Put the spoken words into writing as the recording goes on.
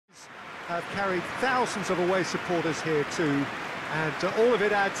have carried thousands of away supporters here too, and all of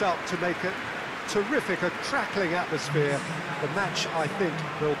it adds up to make a terrific, a crackling atmosphere. The match, I think,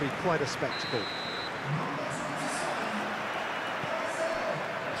 will be quite a spectacle.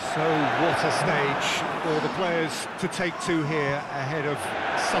 So what a stage for the players to take to here ahead of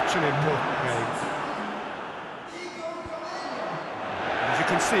such an important game. As you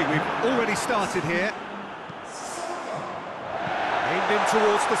can see, we've already started here. Aimed in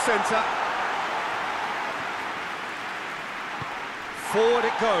towards the centre. Forward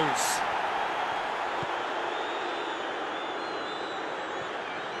it goes.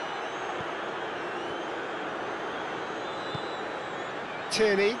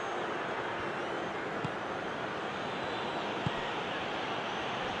 Tierney.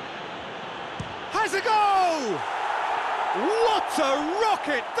 Has a go! What a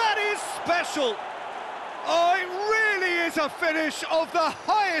rocket! That is special! Oh, it really is a finish of the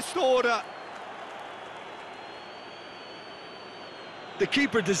highest order. The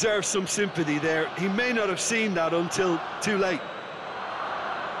keeper deserves some sympathy there. He may not have seen that until too late.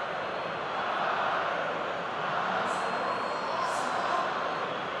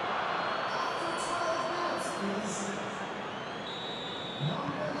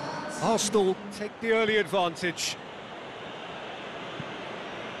 Arsenal take the early advantage.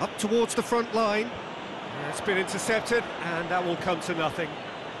 Up towards the front line. It's been intercepted, and that will come to nothing.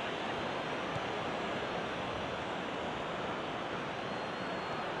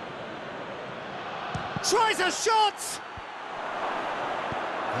 Tries a shot!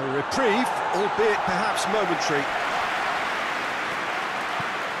 A reprieve, albeit perhaps momentary.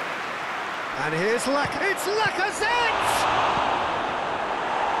 And here's it's lacazette!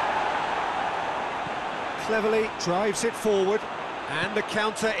 Cleverly drives it forward, and the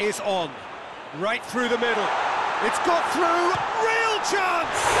counter is on. Right through the middle. It's got through, real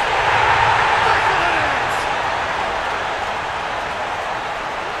chance! Back of the net!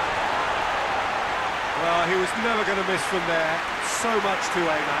 Well, he was never going to miss from there. So much to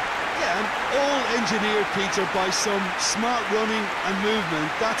aim at. Yeah, and all engineered, Peter, by some smart running and movement.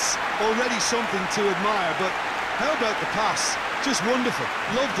 That's already something to admire, but how about the pass? Just wonderful.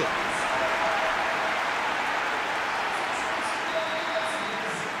 Loved it.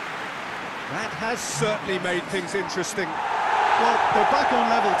 That has certainly made things interesting. Well, they're back on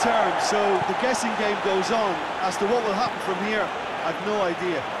level terms, so the guessing game goes on. As to what will happen from here, I've no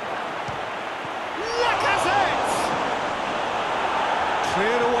idea. Lacazette!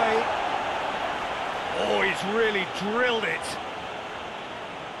 Cleared away. Oh, he's really drilled it.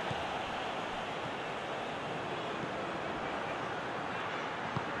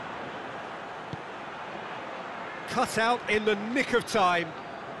 Cut out in the nick of time.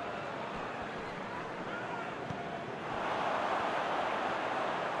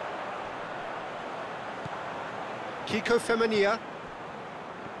 Kiko Femenia.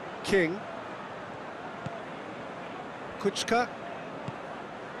 King. Kuchka.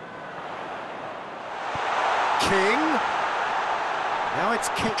 King. Now it's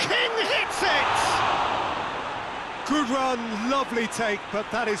King. King hits it! Good run, lovely take, but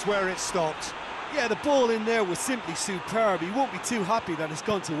that is where it stopped. Yeah, the ball in there was simply superb. He won't be too happy that it's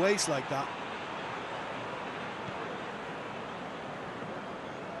gone to waste like that.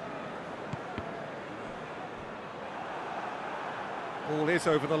 Ball is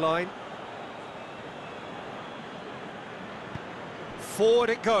over the line. Forward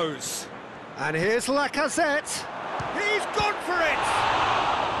it goes. And here's Lacazette. He's gone for it!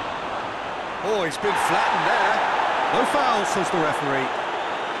 Oh, he's been flattened there. No foul, says the referee.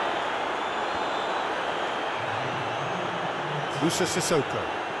 Musa Sissoko.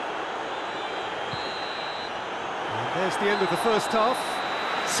 And there's the end of the first half.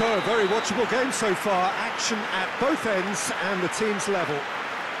 So, a very watchable game so far. Action at both ends and the team's level.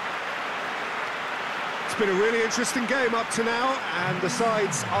 It's been a really interesting game up to now, and the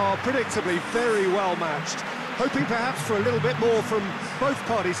sides are predictably very well matched. Hoping perhaps for a little bit more from both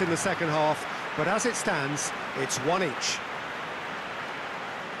parties in the second half, but as it stands, it's one each.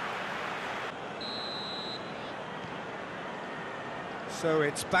 So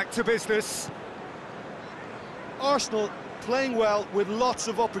it's back to business. Arsenal playing well with lots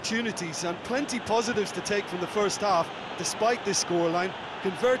of opportunities and plenty positives to take from the first half. Despite this scoreline,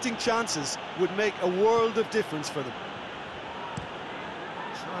 converting chances would make a world of difference for them.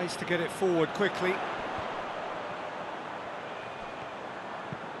 Tries to get it forward quickly.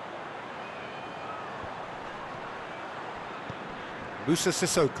 Musa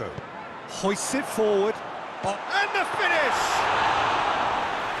Sissoko hoists it forward. Oh, and the finish!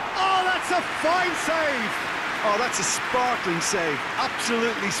 Oh, that's a fine save! Oh, that's a sparkling save.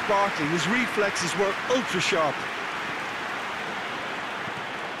 Absolutely sparkling. His reflexes were ultra-sharp.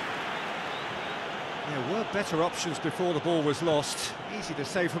 There were better options before the ball was lost. Easy to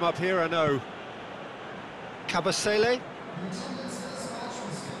save from up here, I know. Kabasele.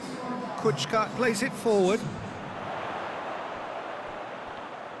 Kuchka plays it forward.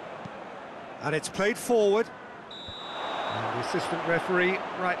 And it's played forward. And the assistant referee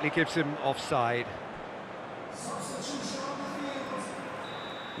rightly gives him offside.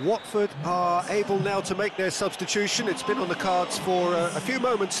 Watford are able now to make their substitution. It's been on the cards for a few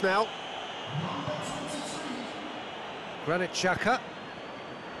moments now. Granit Xhaka.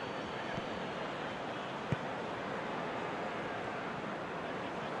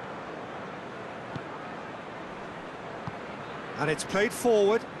 And it's played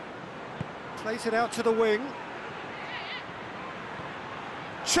forward. Plays it out to the wing.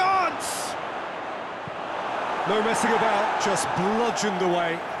 Chance! No messing about, just bludgeoned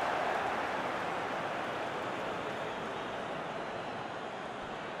away.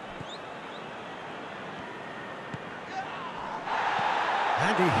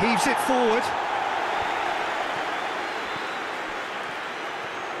 And he heaves it forward.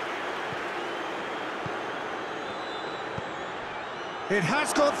 It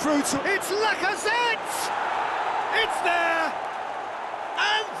has got through to... It's Lacazette! It's there!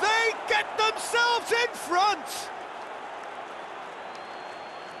 And they get themselves in front!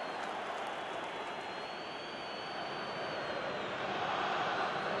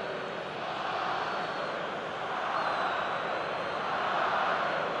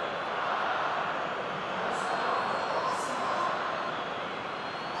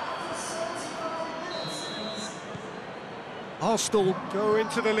 Arsenal go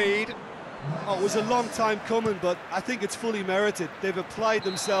into the lead. Oh, it was a long time coming, but I think it's fully merited. They've applied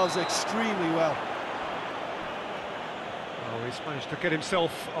themselves extremely well. Oh, he's managed to get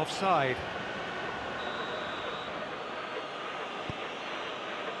himself offside.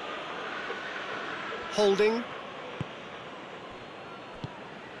 Holding.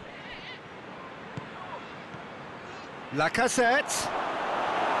 Lacazette.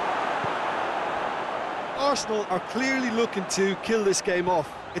 Arsenal are clearly looking to kill this game off.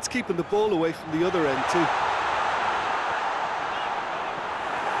 It's keeping the ball away from the other end too.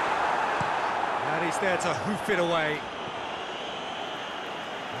 And he's there to hoof it away.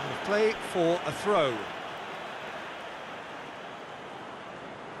 And play for a throw.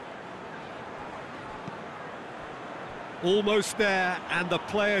 Almost there, and the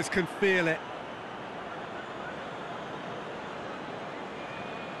players can feel it.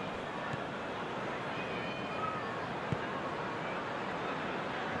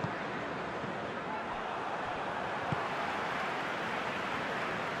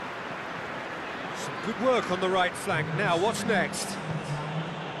 Good work on the right flank. Now, what's next?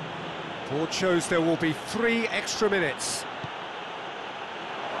 Board shows there will be 3 extra minutes.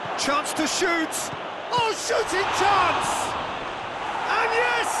 Chance to shoot! Oh, shooting chance! And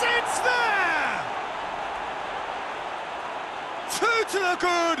yes, it's there! 2 to the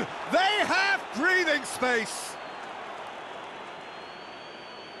good! They have breathing space!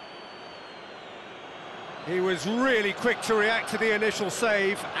 He was really quick to react to the initial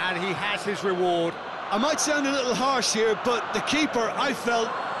save, and he has his reward. I might sound a little harsh here, but the keeper, I felt,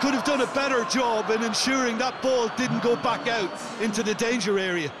 could have done a better job in ensuring that ball didn't go back out into the danger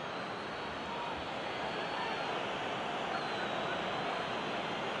area.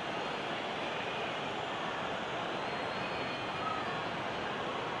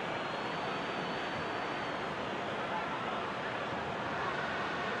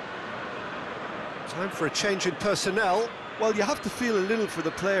 Time for a change in personnel. Well, you have to feel a little for the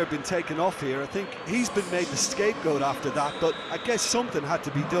player being taken off here. I think he's been made the scapegoat after that, but I guess something had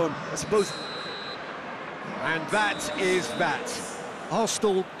to be done, I suppose. And that is that.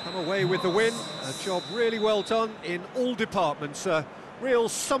 Arsenal come away with the win. A job really well done in all departments. A real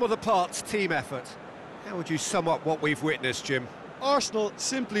sum-of-the-parts team effort. How would you sum up what we've witnessed, Jim? Arsenal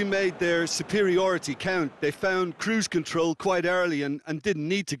simply made their superiority count. They found cruise control quite early and didn't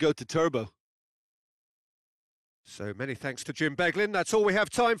need to go to turbo. So many thanks to Jim Beglin. That's all we have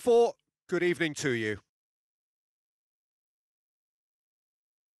time for. Good evening to you.